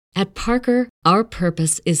At Parker, our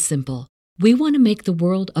purpose is simple. We want to make the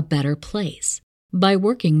world a better place by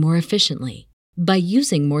working more efficiently, by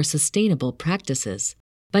using more sustainable practices,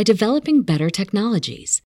 by developing better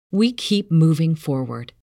technologies. We keep moving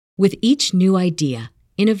forward. With each new idea,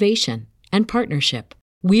 innovation, and partnership,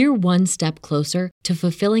 we're one step closer to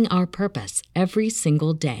fulfilling our purpose every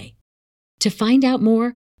single day. To find out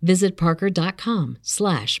more, visit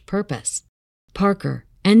parker.com/purpose. Parker,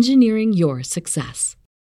 engineering your success.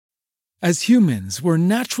 As humans, we're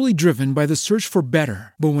naturally driven by the search for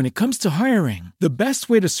better. But when it comes to hiring, the best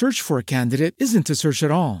way to search for a candidate isn't to search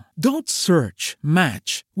at all. Don't search,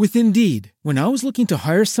 match with Indeed. When I was looking to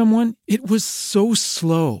hire someone, it was so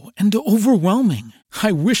slow and overwhelming.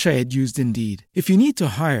 I wish I had used Indeed. If you need to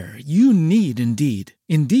hire, you need Indeed.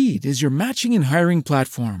 Indeed is your matching and hiring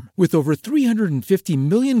platform with over 350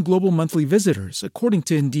 million global monthly visitors, according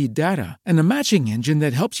to Indeed data, and a matching engine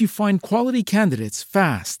that helps you find quality candidates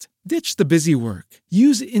fast. Ditch the busy work.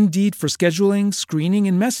 Use Indeed for scheduling, screening,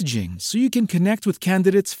 and messaging so you can connect with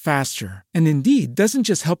candidates faster. And Indeed doesn't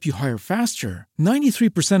just help you hire faster.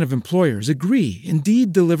 93% of employers agree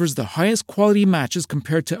Indeed delivers the highest quality matches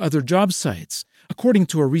compared to other job sites, according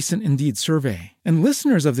to a recent Indeed survey. And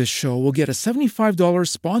listeners of this show will get a $75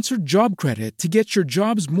 sponsored job credit to get your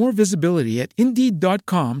jobs more visibility at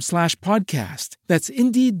Indeed.com/podcast. That's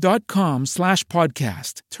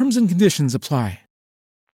Indeed.com/podcast. Terms and conditions apply.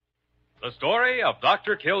 The story of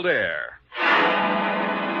Dr. Kildare.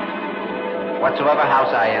 Whatsoever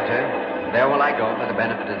house I enter, there will I go for the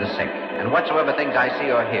benefit of the sick. And whatsoever things I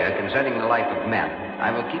see or hear concerning the life of men,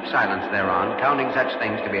 I will keep silence thereon, counting such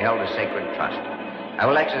things to be held as sacred trust. I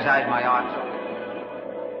will exercise my art so...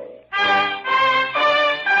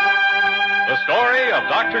 The story of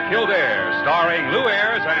Dr. Kildare, starring Lou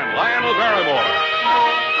Ayres and Lionel Barrymore.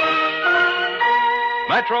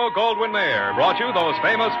 Metro-Goldwyn-Mayer brought you those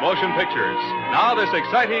famous motion pictures. Now this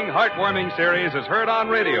exciting, heartwarming series is heard on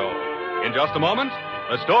radio. In just a moment,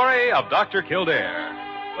 the story of Dr. Kildare.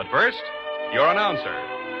 But first, your announcer.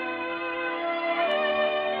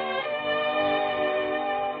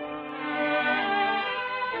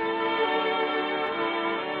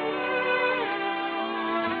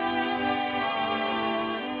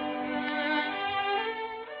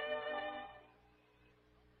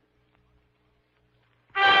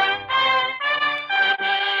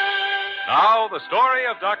 Now, the story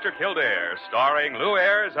of Dr. Kildare, starring Lou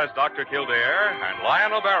Ayres as Dr. Kildare and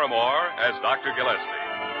Lionel Barrymore as Dr. Gillespie.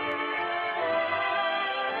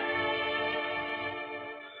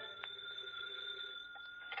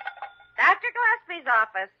 Dr. Gillespie's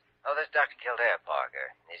office. Oh, this is Dr. Kildare,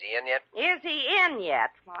 Parker. Is he in yet? Is he in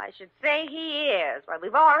yet? Well, I should say he is. Well,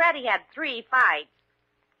 we've already had 3 fights.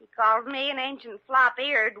 He called me an ancient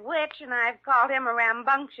flop-eared witch, and I've called him a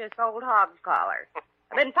rambunctious old hog collar.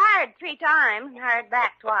 I've been fired 3 times and hired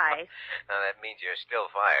back twice. Oh, that means you're still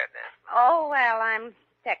fired, then. Oh, well, I'm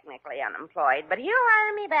technically unemployed, but he'll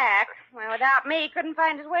hire me back. Well, without me, he couldn't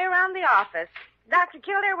find his way around the office. Dr.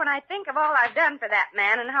 Kildare, when I think of all I've done for that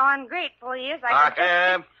man and how ungrateful he is, I could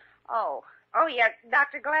just... Oh, yeah,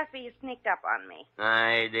 Dr. Gillespie, you sneaked up on me.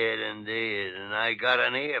 I did indeed, and I got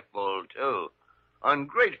an earful, too.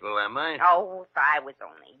 Ungrateful, am I? Oh, I was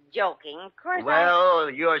only joking. Of course,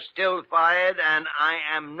 Well, you're still fired, and I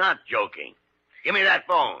am not joking. Give me that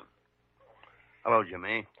phone. Hello,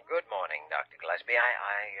 Jimmy. Good morning, Dr. Gillespie.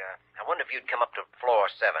 I wonder if you'd come up to floor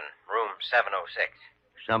 7, room 706.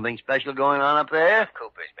 Something special going on up there?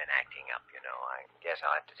 Cooper's been acting up, you know. I guess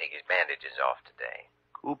I'll have to take his bandages off today.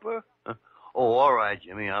 Cooper? Oh, all right,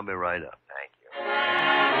 Jimmy. I'll be right up. Thank you.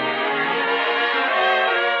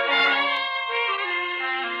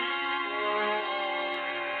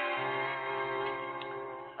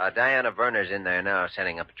 Diana Werner's in there now,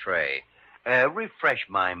 setting up a tray. Refresh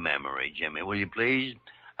my memory, Jimmy, will you please?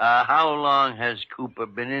 How long has Cooper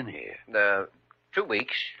been in here? 2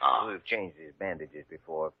 weeks. Oh. We've changed his bandages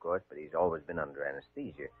before, of course, but he's always been under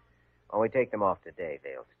anesthesia. When we take them off today,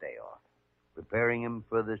 they'll stay off. Preparing him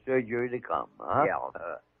for the surgery to come, huh?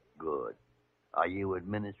 Yeah. Good. Are you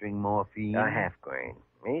administering morphine? A half grain.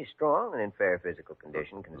 He's strong and in fair physical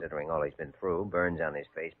condition, considering all he's been through. Burns on his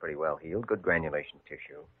face pretty well healed. Good granulation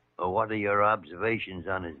tissue. What are your observations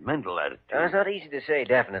on his mental attitude? It's not easy to say,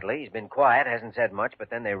 definitely. He's been quiet, hasn't said much,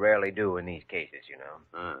 but then they rarely do in these cases, you know.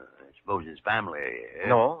 I suppose his family are here.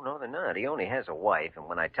 No, they're not. He only has a wife, and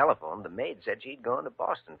when I telephoned, the maid said she'd gone to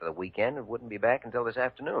Boston for the weekend and wouldn't be back until this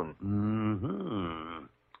afternoon. Mm-hmm.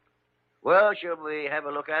 Well, shall we have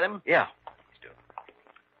a look at him? Yeah. Let's do it.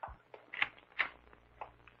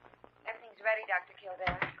 Everything's ready, Dr.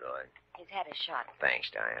 Kildare. Good. He's had his shot.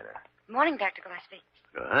 Thanks, Diana. Morning, Dr. Gillespie.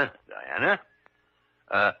 Diana?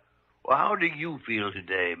 Well, how do you feel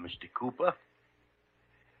today, Mr. Cooper?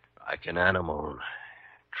 Like an animal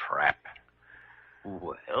trap.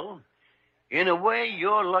 Well, in a way,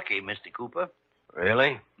 you're lucky, Mr. Cooper.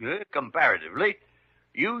 Really? Yeah, comparatively.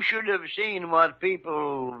 You should have seen what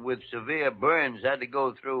people with severe burns had to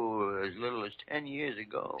go through as little as 10 years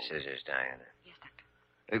ago. Scissors, Diana. Yes,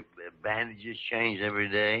 Doctor. Bandages change every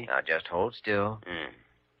day. Now, just hold still.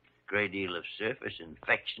 Great deal of surface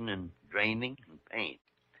infection and draining and pain.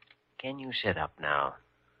 Can you sit up now?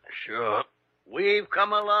 Sure. We've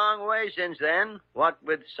come a long way since then. What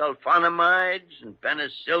with sulfonamides and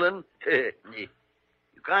penicillin. You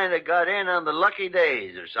kind of got in on the lucky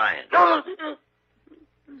days of science. Sorry.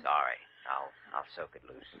 I'll soak it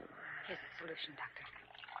loose. Here's the solution, Doctor.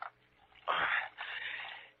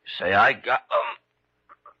 Say,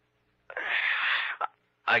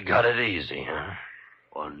 I got it easy, huh?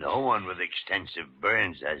 Well, no one with extensive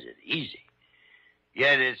burns has it easy.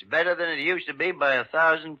 Yet it's better than it used to be by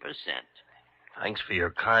 1,000%. Thanks for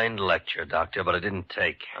your kind lecture, Doctor, but it didn't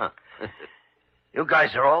take. Huh. You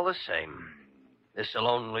guys are all the same. This'll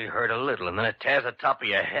only hurt a little, and then it tears the top of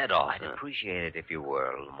your head off. I'd appreciate it if you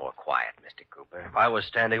were a little more quiet, Mr. Cooper. If I was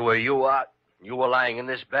standing where you are, you were lying in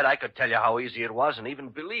this bed, I could tell you how easy it was and even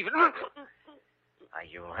believe it.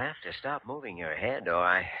 You'll have to stop moving your head, or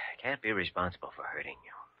I can't be responsible for hurting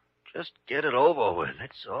you. Just get it over with,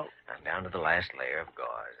 that's all. I'm down to the last layer of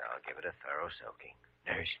gauze. I'll give it a thorough soaking.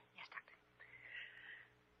 Nurse. Yes,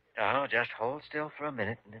 Doctor. Oh, just hold still for a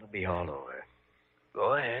minute, and it'll be all over.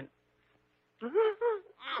 Go ahead. There.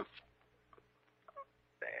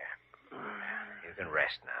 You can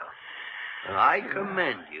rest now. I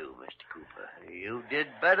commend you, Mr. Cooper. You did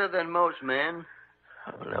better than most men.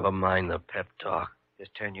 Oh, never mind the pep talk.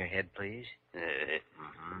 Just turn your head, please.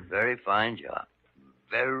 Very fine job.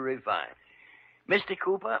 Very fine. Mr.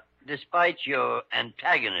 Cooper, despite your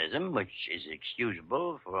antagonism, which is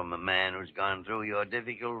excusable from a man who's gone through your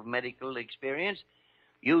difficult medical experience,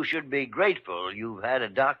 you should be grateful you've had a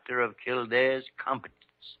doctor of Kildare's competence.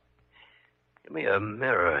 Give me a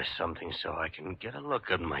mirror or something so I can get a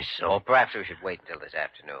look at Oh, myself. perhaps we should wait until this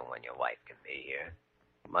afternoon when your wife can be here.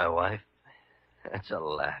 My wife? That's a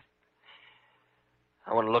laugh.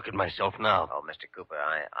 I want to look at myself now. Oh, Mr. Cooper,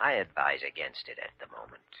 I advise against it at the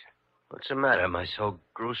moment. What's the matter? Am I so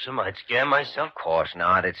gruesome I'd scare myself? Of course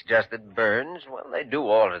not. It's just that burns, well, they do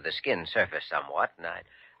alter the skin surface somewhat, and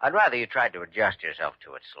I'd rather you tried to adjust yourself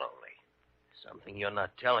to it slowly. Something you're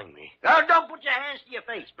not telling me. Now, don't put your hands to your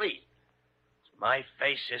face, please. It's my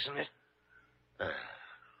face, isn't it?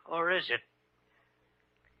 Or is it?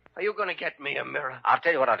 Are you going to get me a mirror? I'll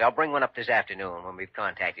tell you what, I'll bring one up this afternoon when we've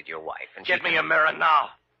contacted your wife. And Get me a mirror now.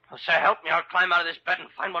 Say, help me. I'll climb out of this bed and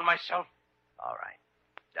find one myself. All right.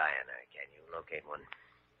 Diana, can you locate one?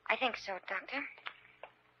 I think so, Doctor.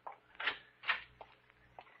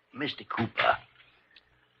 Mr. Cooper,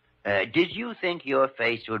 did you think your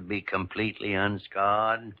face would be completely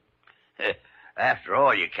unscarred? After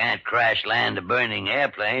all, you can't crash land a burning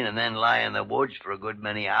airplane and then lie in the woods for a good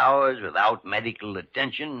many hours without medical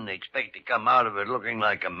attention and expect to come out of it looking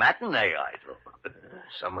like a matinee idol.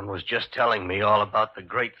 Someone was just telling me all about the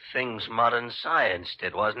great things modern science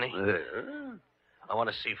did, wasn't he? I want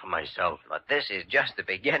to see for myself. But this is just the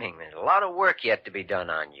beginning. There's a lot of work yet to be done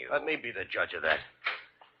on you. Let me be the judge of that.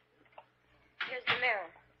 Here's the mirror,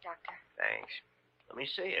 Doctor. Thanks. Let me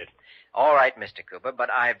see it. All right, Mr. Cooper, but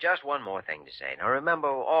I have just one more thing to say. Now, remember,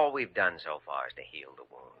 all we've done so far is to heal the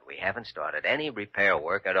wound. We haven't started any repair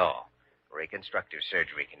work at all. Reconstructive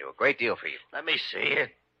surgery can do a great deal for you. Let me see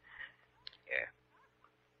it. Here.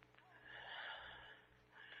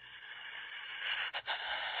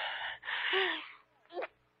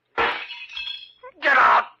 Get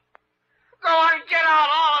out! Go on, get out,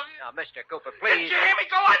 all of you! Now, Mr. Cooper, Did please. you hear me?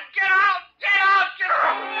 Go on, get out! Get out! Get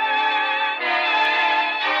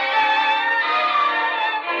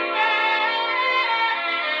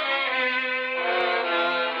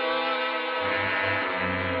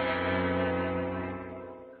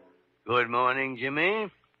Good morning,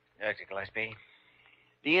 Jimmy. Dr. Gillespie.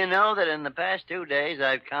 Do you know that in the past 2 days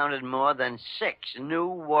I've counted more than 6 new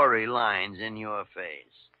worry lines in your face?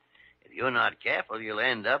 If you're not careful, you'll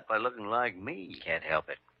end up by looking like me. Can't help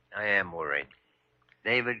it. I am worried.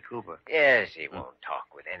 David Cooper. Yes, he won't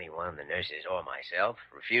talk with anyone, the nurses or myself.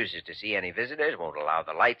 Refuses to see any visitors, won't allow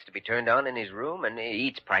the lights to be turned on in his room, and he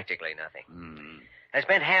eats practically nothing. I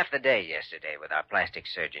spent half the day yesterday with our plastic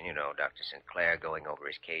surgeon, you know, Dr. Sinclair, going over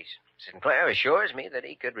his case. Sinclair assures me that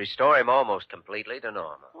he could restore him almost completely to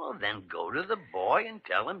normal. Well, then go to the boy and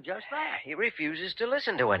tell him just that. He refuses to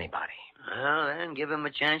listen to anybody. Well, then give him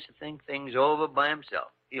a chance to think things over by himself.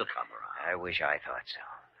 He'll come around. I wish I thought so.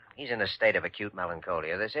 He's in a state of acute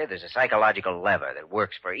melancholia. They say there's a psychological lever that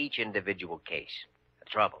works for each individual case. The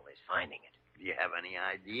trouble is finding it. Do you have any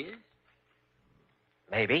ideas?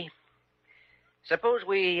 Maybe. Suppose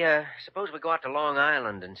we go out to Long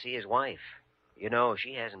Island and see his wife. You know,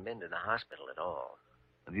 she hasn't been to the hospital at all.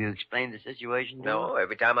 Have you explained the situation to No, her?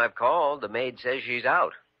 every time I've called, the maid says she's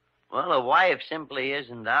out. Well, a wife simply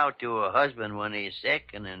isn't out to her husband when he's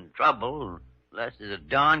sick and in trouble unless there's a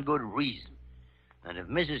darn good reason. And if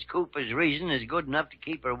Mrs. Cooper's reason is good enough to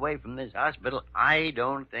keep her away from this hospital, I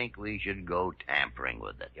don't think we should go tampering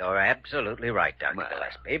with it. You're absolutely right, Dr.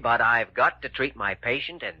 Gillespie, but I've got to treat my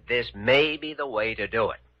patient, and this may be the way to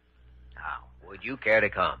do it. Now, would you care to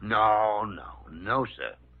come? No,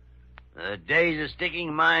 sir. The days of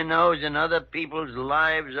sticking my nose in other people's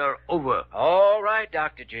lives are over. All right,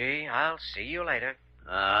 Dr. G. I'll see you later.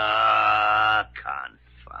 Confound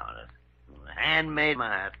it. Handmade my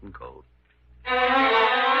hat and coat.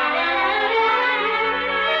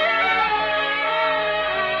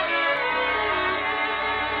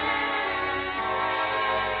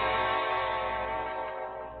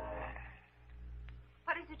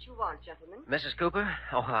 What is it you want, gentlemen? Mrs. Cooper?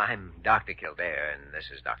 Oh, I'm Dr. Kildare, and this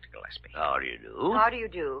is Dr. Gillespie. How do you do? How do you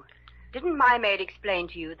do? Didn't my maid explain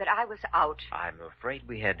to you that I was out? I'm afraid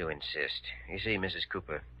we had to insist. You see, Mrs.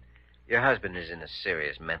 Cooper, your husband is in a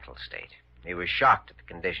serious mental state. He was shocked at the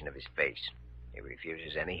condition of his face. He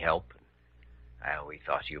refuses any help. Well, we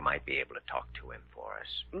thought you might be able to talk to him for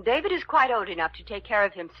us. David is quite old enough to take care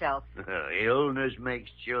of himself. Illness makes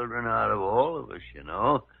children out of all of us, you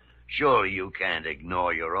know. Surely you can't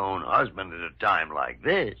ignore your own husband at a time like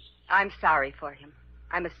this. I'm sorry for him.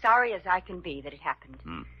 I'm as sorry as I can be that it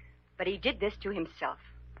happened. But he did this to himself.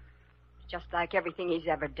 Just like everything he's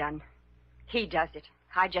ever done. He does it.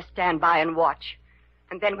 I just stand by and watch.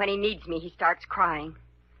 And then when he needs me, he starts crying.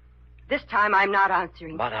 This time I'm not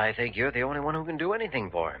answering. But I think you're the only one who can do anything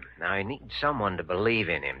for him. Now, he needs someone to believe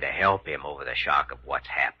in him, to help him over the shock of what's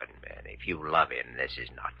happened. And if you love him, this is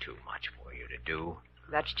not too much for you to do.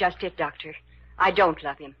 That's just it, Doctor. I don't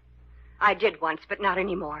love him. I did once, but not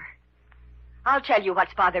anymore. I'll tell you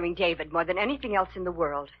what's bothering David more than anything else in the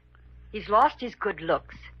world. He's lost his good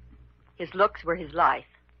looks. His looks were his life.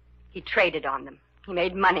 He traded on them. He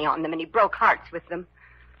made money on them, and he broke hearts with them.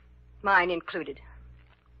 Mine included.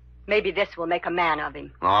 Maybe this will make a man of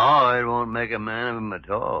him. Oh, it won't make a man of him at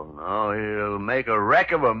all. No, it'll make a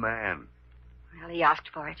wreck of a man. Well, he asked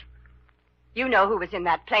for it. You know who was in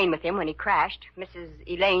that plane with him when he crashed. Mrs.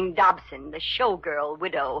 Elaine Dobson, the showgirl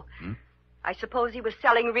widow. I suppose he was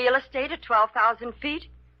selling real estate at 12,000 feet?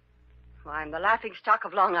 Well, I'm the laughingstock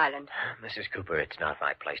of Long Island. Mrs. Cooper, it's not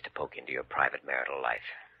my place to poke into your private marital life.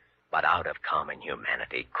 But out of common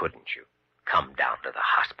humanity, couldn't you come down to the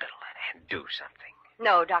hospital and do something?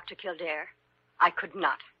 No, Dr. Kildare. I could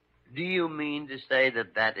not. Do you mean to say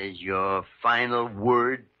that that is your final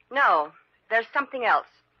word? No, there's something else.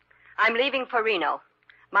 I'm leaving for Reno.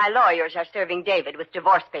 My lawyers are serving David with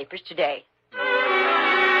divorce papers today.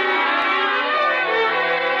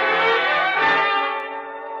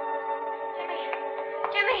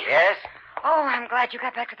 Jimmy. Yes? Oh, I'm glad you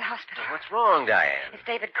got back to the hospital. What's wrong, Diane? It's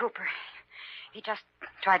David Cooper. He just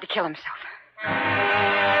tried to kill himself.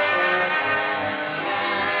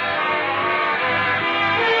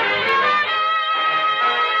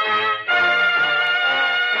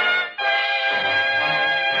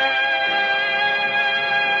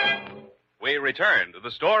 We return to the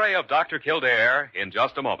story of Dr. Kildare in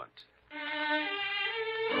just a moment.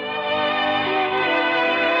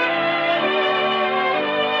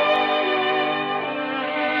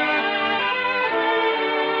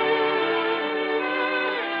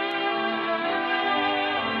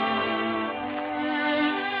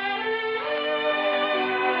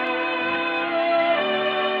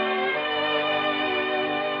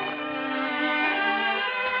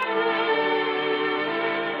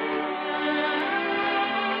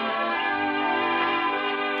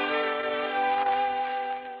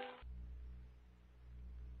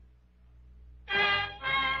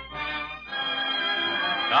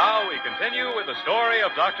 Now we continue with the story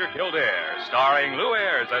of Dr. Kildare, starring Lou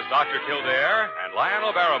Ayres as Dr. Kildare and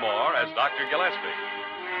Lionel Barrymore as Dr.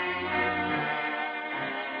 Gillespie.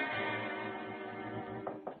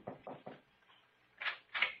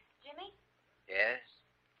 Jimmy? Yes?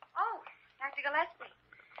 Oh, Dr. Gillespie.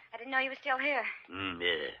 I didn't know you were still here.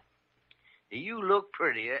 Yeah. You look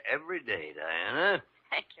prettier every day, Diana.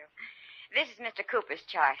 Thank you. This is Mr. Cooper's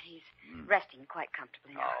chart. He's resting quite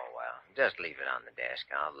comfortably now. Oh, well, just leave it on the desk.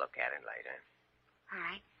 I'll look at it later. All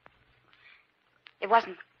right. It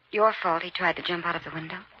wasn't your fault he tried to jump out of the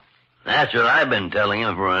window. That's what I've been telling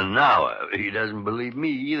him for an hour. He doesn't believe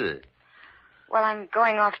me either. Well, I'm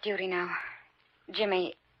going off duty now.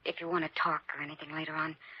 Jimmy, if you want to talk or anything later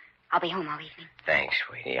on, I'll be home all evening. Thanks,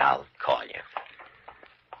 sweetie. I'll call you.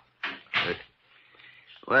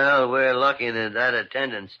 Well, we're lucky that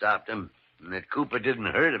attendant stopped him and that Cooper didn't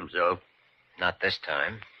hurt himself. Not this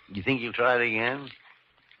time. You think he'll try it again?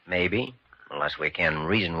 Maybe, unless we can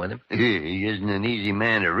reason with him. He isn't an easy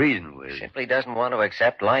man to reason with. Simply doesn't want to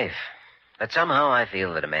accept life. But somehow I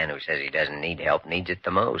feel that a man who says he doesn't need help needs it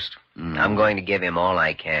the most. I'm going to give him all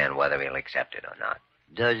I can, whether he'll accept it or not.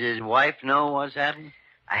 Does his wife know what's happened?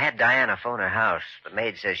 I had Diana phone her house. The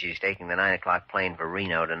maid says she's taking the 9 o'clock plane for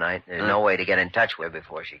Reno tonight. There's no way to get in touch with her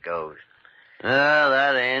before she goes. Well,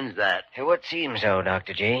 that ends that. It would seem so,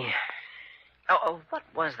 Dr. G. Oh, what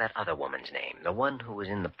was that other woman's name? The one who was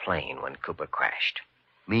in the plane when Cooper crashed.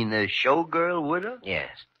 Mean the showgirl widow? Yes.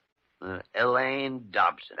 Elaine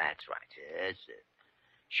Dobson. That's right. Yes, sir.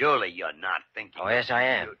 Surely you're not thinking... Oh, yes, I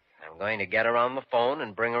am. I'm going to get her on the phone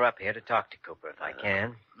and bring her up here to talk to Cooper if I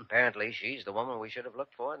can. Apparently, she's the woman we should have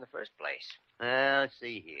looked for in the first place. Well,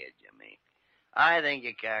 see here, Jimmy. I think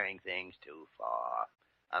you're carrying things too far.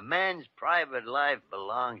 A man's private life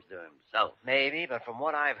belongs to himself. Maybe, but from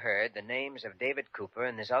what I've heard, the names of David Cooper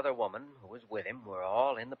and this other woman who was with him were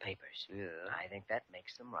all in the papers. Yeah. I think that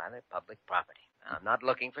makes them rather public property. I'm not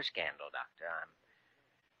looking for scandal, Doctor.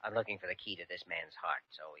 I'm looking for the key to this man's heart,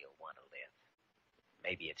 so he'll want to live.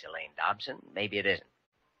 Maybe it's Elaine Dobson, maybe it isn't.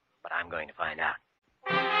 But I'm going to find out.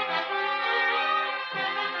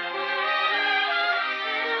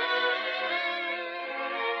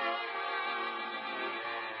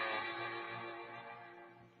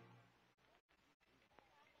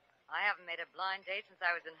 I haven't made a blind date since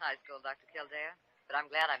I was in high school, Dr. Kildare, but I'm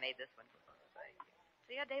glad I made this one.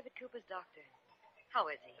 So you're David Cooper's doctor. How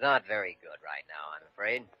is he? Not very good right now, I'm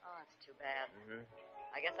afraid. Oh, it's too bad.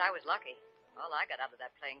 I guess I was lucky. All I got out of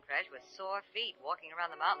that plane crash was sore feet walking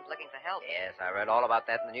around the mountains looking for help. Yes, I read all about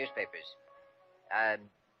that in the newspapers.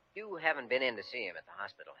 You haven't been in to see him at the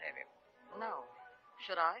hospital, have you? No.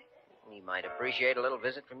 Should I? He might appreciate a little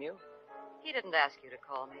visit from you. He didn't ask you to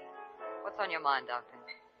call me. What's on your mind, Doctor?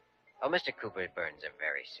 Oh, Mr. Cooper's burns are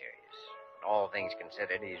very serious. All things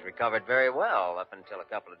considered, he's recovered very well up until a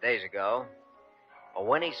couple of days ago. But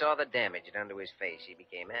when he saw the damage done to his face, he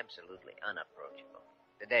became absolutely unapproachable.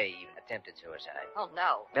 Today, he attempted suicide. Oh,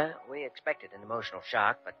 no. We expected an emotional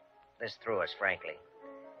shock, but this threw us, frankly.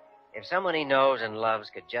 If someone he knows and loves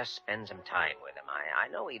could just spend some time with him, I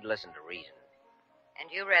know he'd listen to reason. And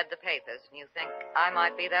you read the papers, and you think I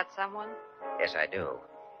might be that someone? Yes, I do.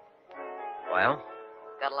 Well?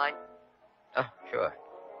 Got a light? Oh, sure.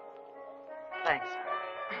 Thanks.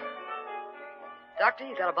 Doctor,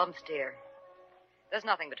 you got a bum steer. There's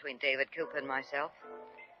nothing between David Cooper and myself.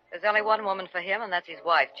 There's only one woman for him, and that's his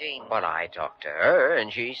wife, Jean. But I talked to her,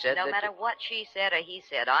 and she said No matter what she said or he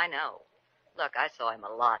said, I know. Look, I saw him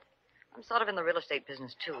a lot. I'm sort of in the real estate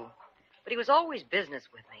business, too. But he was always business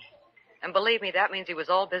with me. And believe me, that means he was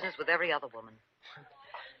all business with every other woman.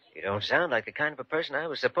 You don't sound like the kind of a person I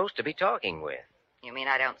was supposed to be talking with. You mean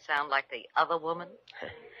I don't sound like the other woman?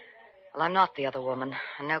 Well, I'm not the other woman,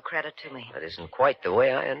 and no credit to me. That isn't quite the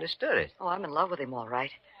way I understood it. Oh, I'm in love with him, all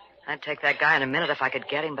right. I'd take that guy in a minute if I could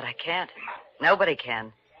get him, but I can't. Nobody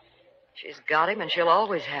can. She's got him, and she'll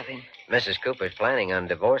always have him. Mrs. Cooper's planning on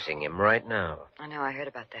divorcing him right now. I know, I heard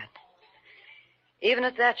about that. Even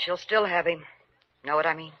at that, she'll still have him. Know what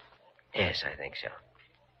I mean? Yes, I think so.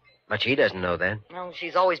 But she doesn't know that. No,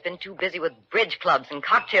 she's always been too busy with bridge clubs and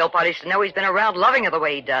cocktail parties to know he's been around loving her the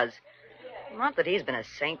way he does. Not that he's been a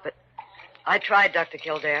saint, but I tried, Dr.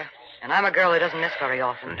 Kildare, and I'm a girl who doesn't miss very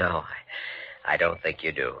often. No, I don't think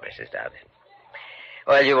you do, Mrs. Dobson.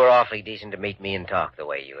 Well, you were awfully decent to meet me and talk the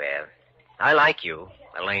way you have. I like you,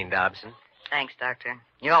 Elaine Dobson. Thanks, Doctor.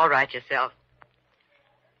 You're all right yourself.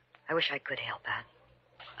 I wish I could help out.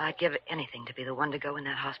 I'd give anything to be the one to go in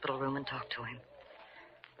that hospital room and talk to him.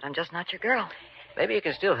 But I'm just not your girl. Maybe you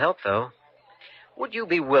can still help, though. Would you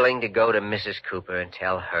be willing to go to Mrs. Cooper and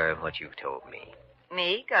tell her what you've told me?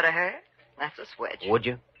 Me? Go to her? That's a switch. Would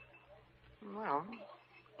you? Well,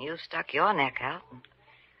 you stuck your neck out, and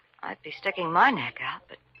I'd be sticking my neck out,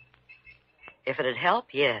 but if it'd help,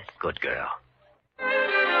 yes. Good girl.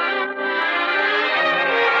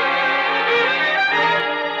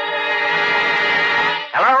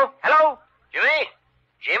 Hello? Hello?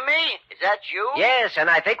 Jimmy? Is that you? Yes, and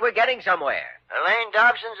I think we're getting somewhere. Elaine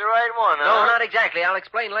Dobson's the right one, huh? No, not exactly. I'll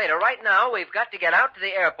explain later. Right now, we've got to get out to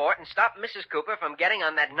the airport and stop Mrs. Cooper from getting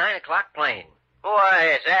on that 9 o'clock plane.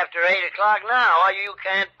 Why, it's after 8 o'clock now. You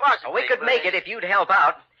can't possibly... We could make it if you'd help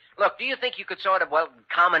out. Look, do you think you could sort of,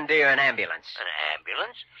 commandeer an ambulance? An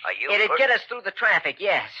ambulance? Are you... It'd get us through the traffic,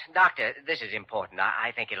 yes. Doctor, this is important.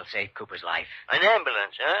 I think it'll save Cooper's life. An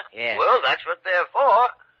ambulance, huh? Yes. Well, that's what they're for.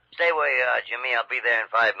 Stay where you are, Jimmy. I'll be there in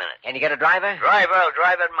 5 minutes. Can you get a driver? Driver? I'll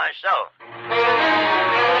drive it myself.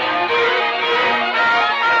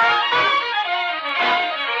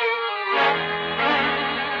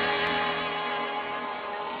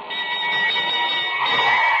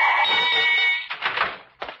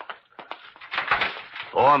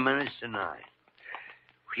 Four minutes to 9.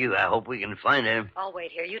 Phew, I hope we can find him. I'll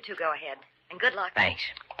wait here. You two go ahead. And good luck. Thanks.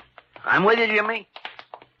 I'm with you, Jimmy.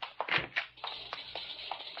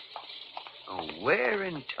 Oh, where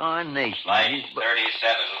in tarnation? Flight 37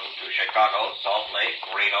 to Chicago, Salt Lake,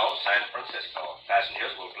 Reno, San Francisco.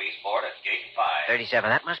 Passengers will please board at gate 5. 37.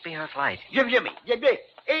 That must be her flight. Jimmy.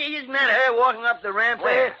 Hey, isn't that her walking up the ramp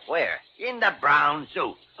Where? there? Where? In the brown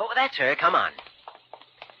suit. Oh, that's her. Come on.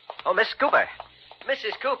 Oh, Miss Cooper.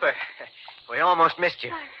 Mrs. Cooper. We almost missed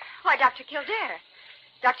you. Why, Dr. Kildare.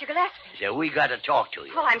 Dr. Gillespie. So we got to talk to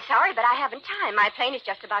you. Oh, I'm sorry, but I haven't time. My plane is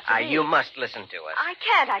just about to leave. You must listen to us. I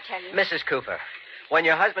can't, I tell you. Mrs. Cooper, when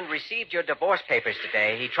your husband received your divorce papers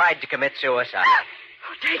today, he tried to commit suicide.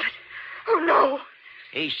 Oh, David. Oh, no.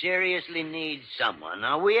 He seriously needs someone.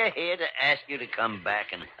 Now, we're here to ask you to come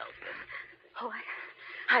back and help him. Oh,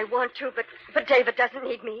 I want to, but David doesn't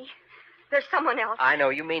need me. There's someone else. I know.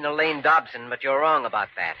 You mean Elaine Dobson, but you're wrong about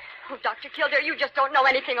that. Oh, Dr. Kildare, you just don't know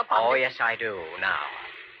anything about Oh, it. yes, I do, now.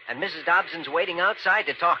 And Mrs. Dobson's waiting outside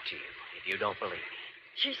to talk to you, if you don't believe me.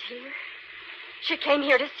 She's here. She came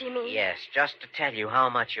here to see me. Yes, just to tell you how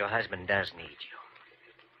much your husband does need you.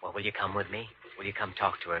 Well, will you come with me? Will you come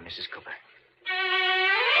talk to her, Mrs. Cooper?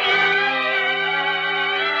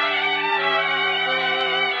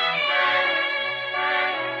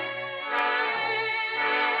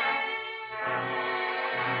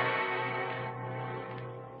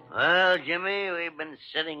 Well, Jimmy, we've been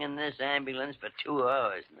sitting in this ambulance for 2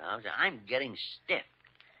 hours now, so I'm getting stiff.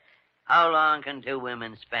 How long can two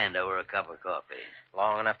women spend over a cup of coffee?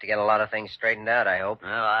 Long enough to get a lot of things straightened out, I hope.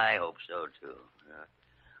 Well, I hope so, too.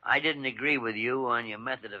 I didn't agree with you on your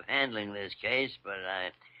method of handling this case, but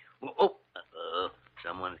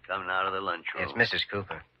someone's coming out of the lunchroom. It's Mrs.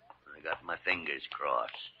 Cooper. I got my fingers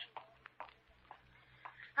crossed.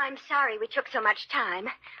 I'm sorry we took so much time.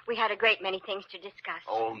 We had a great many things to discuss.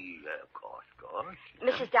 Oh, yeah, of course.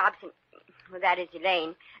 Mrs. Dobson, well, that is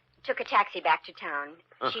Elaine, took a taxi back to town.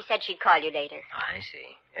 She said she'd call you later. I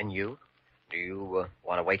see. And you? Do you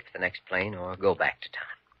want to wait for the next plane or go back to town?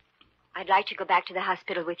 I'd like to go back to the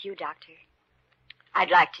hospital with you, Doctor. I'd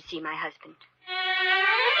like to see my husband.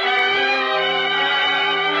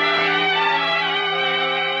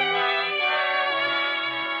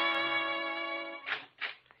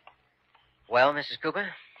 Well, Mrs.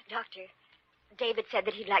 Cooper? Doctor, David said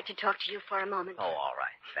that he'd like to talk to you for a moment. Oh, all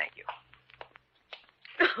right. Thank you.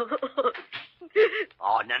 Oh, no.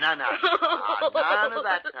 Oh, none of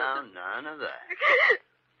that now. None of that.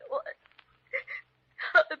 What?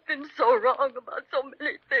 I've been so wrong about so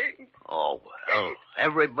many things. Oh, well,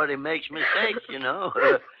 everybody makes mistakes, you know.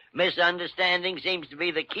 Misunderstanding seems to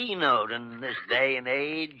be the keynote in this day and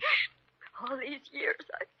age. All these years,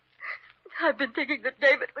 I've been thinking that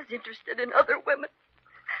David was interested in other women,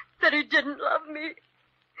 that he didn't love me.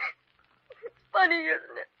 It's funny,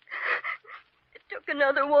 isn't it? It took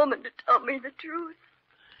another woman to tell me the truth.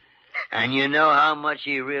 And you know how much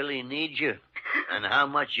he really needs you, and how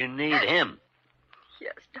much you need him.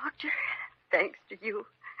 Yes, Doctor. Thanks to you,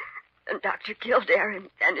 and Dr. Kildare and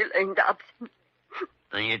Elaine Dobson.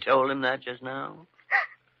 And you told him that just now?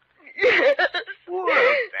 Yes. Well,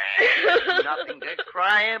 that's nothing to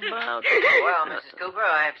cry about. Well, Mrs. Cooper,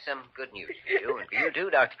 I have some good news for you, and for you too,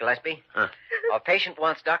 Dr. Gillespie. Huh. Our patient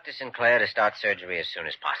wants Dr. Sinclair to start surgery as soon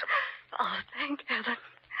as possible. Oh, thank heaven.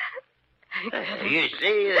 Thank heaven. You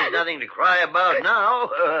see, there's nothing to cry about now.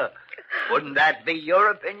 Wouldn't that be your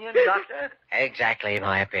opinion, Doctor? Exactly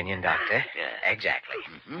my opinion, Doctor. Yeah. Exactly.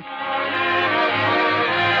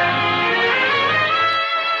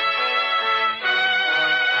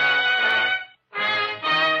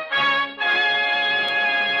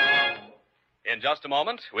 In just a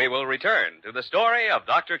moment, we will return to the story of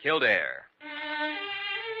Dr. Kildare.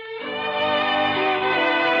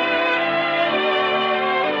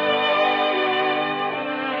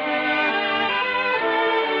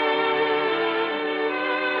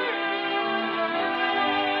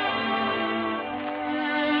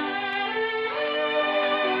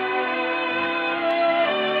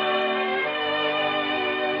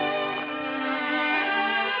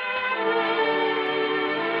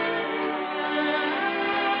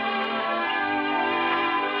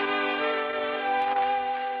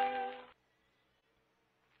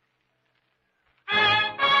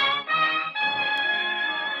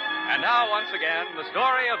 And now, once again, the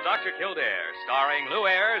story of Dr. Kildare, starring Lou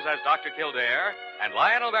Ayres as Dr. Kildare and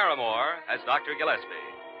Lionel Barrymore as Dr. Gillespie.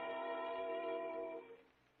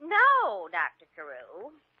 No, Dr.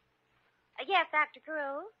 Carew. Yes, Dr.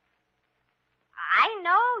 Carew. I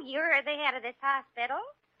know you're the head of this hospital.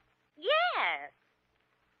 Yes.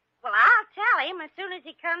 Well, I'll tell him as soon as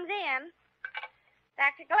he comes in.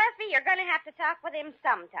 Dr. Gillespie, you're going to have to talk with him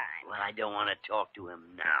sometime. Well, I don't want to talk to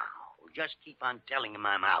him now. Just keep on telling him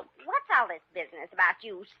I'm out. What's all this business about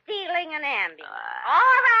you stealing an ambulance?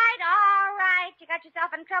 All right. You got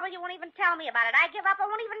yourself in trouble. You won't even tell me about it. I give up. I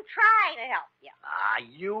won't even try to help you.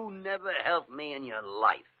 You never helped me in your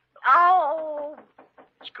life. Oh.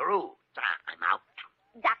 Screw. I'm out.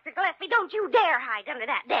 Dr. Gillespie, don't you dare hide under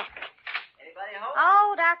that desk. Anybody home?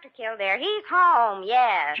 Oh, Dr. Kildare, he's home,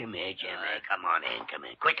 yes. Jimmy, come on in. Come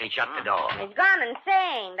in. Quickly shut the door. He's gone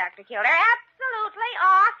insane, Dr. Kildare. Absolutely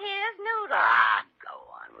off his noodle. Go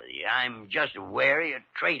on with you. I'm just wary of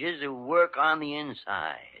traitors who work on the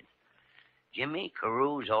inside. Jimmy,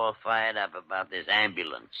 Carew's all fired up about this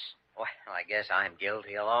ambulance. Well, I guess I'm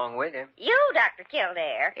guilty along with him. You, Dr.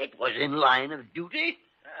 Kildare. It was in line of duty.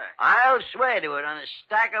 I'll swear to it on a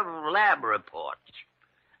stack of lab reports.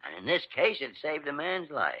 And in this case, it saved a man's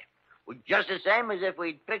life. Just the same as if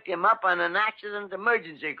we'd picked him up on an accident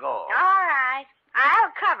emergency call. All right.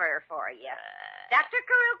 I'll cover for you. Dr.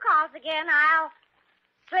 Carew calls again. I'll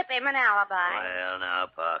slip him an alibi. Well, now,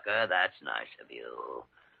 Parker, that's nice of you.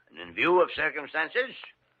 And in view of circumstances,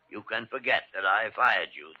 you can forget that I fired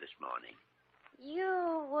you this morning.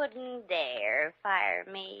 You wouldn't dare fire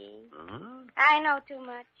me. Mm-hmm. I know too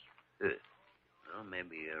much. Well,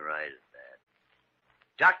 maybe you're right at that.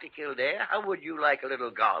 Dr. Kildare, how would you like a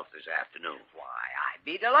little golf this afternoon? Why, I'd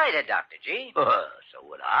be delighted, Dr. G. So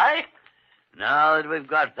would I. Now that we've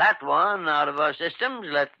got that one out of our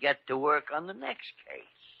systems, let's get to work on the next case.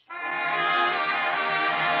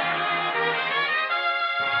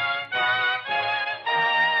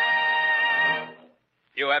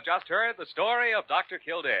 You have just heard the story of Dr.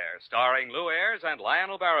 Kildare, starring Lou Ayres and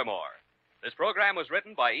Lionel Barrymore. This program was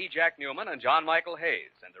written by E. Jack Newman and John Michael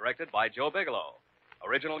Hayes and directed by Joe Bigelow.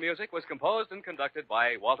 Original music was composed and conducted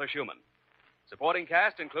by Walter Schumann. Supporting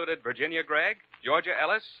cast included Virginia Gregg, Georgia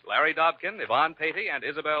Ellis, Larry Dobkin, Yvonne Patey, and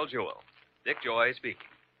Isabel Jewell. Dick Joy speaking.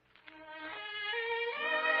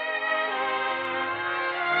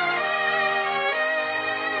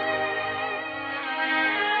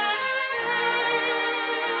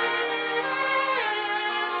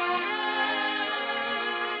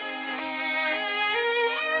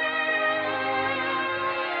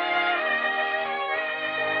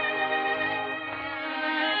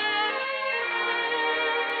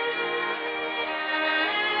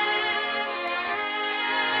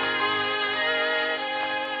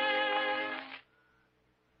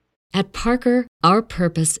 At Parker, our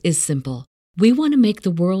purpose is simple. We want to make the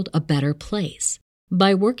world a better place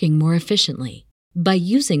by working more efficiently, by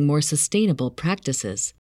using more sustainable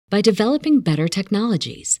practices, by developing better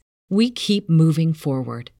technologies. We keep moving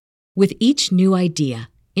forward. With each new idea,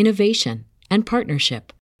 innovation, and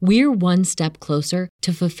partnership, we're one step closer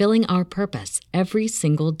to fulfilling our purpose every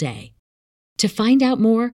single day. To find out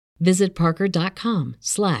more, visit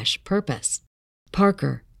parker.com/purpose.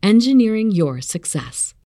 Parker, engineering your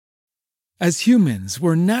success. As humans,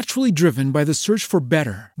 we're naturally driven by the search for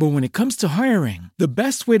better. But when it comes to hiring, the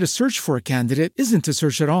best way to search for a candidate isn't to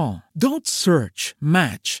search at all. Don't search,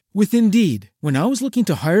 match with Indeed. When I was looking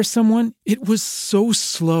to hire someone, it was so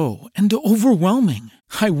slow and overwhelming.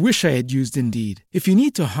 I wish I had used Indeed. If you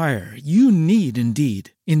need to hire, you need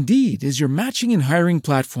Indeed. Indeed is your matching and hiring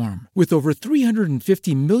platform with over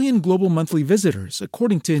 350 million global monthly visitors,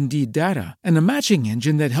 according to Indeed data, and a matching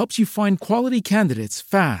engine that helps you find quality candidates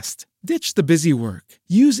fast. Ditch the busy work.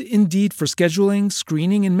 Use Indeed for scheduling,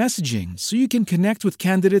 screening, and messaging so you can connect with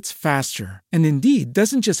candidates faster. And Indeed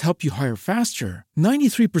doesn't just help you hire faster.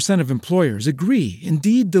 93% of employers agree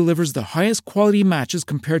Indeed delivers the highest quality matches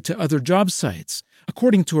compared to other job sites,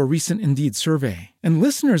 according to a recent Indeed survey. And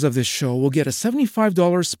listeners of this show will get a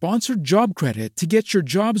 $75 sponsored job credit to get your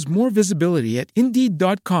jobs more visibility at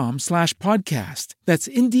Indeed.com/podcast. That's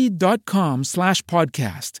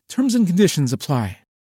Indeed.com/podcast. Terms and conditions apply.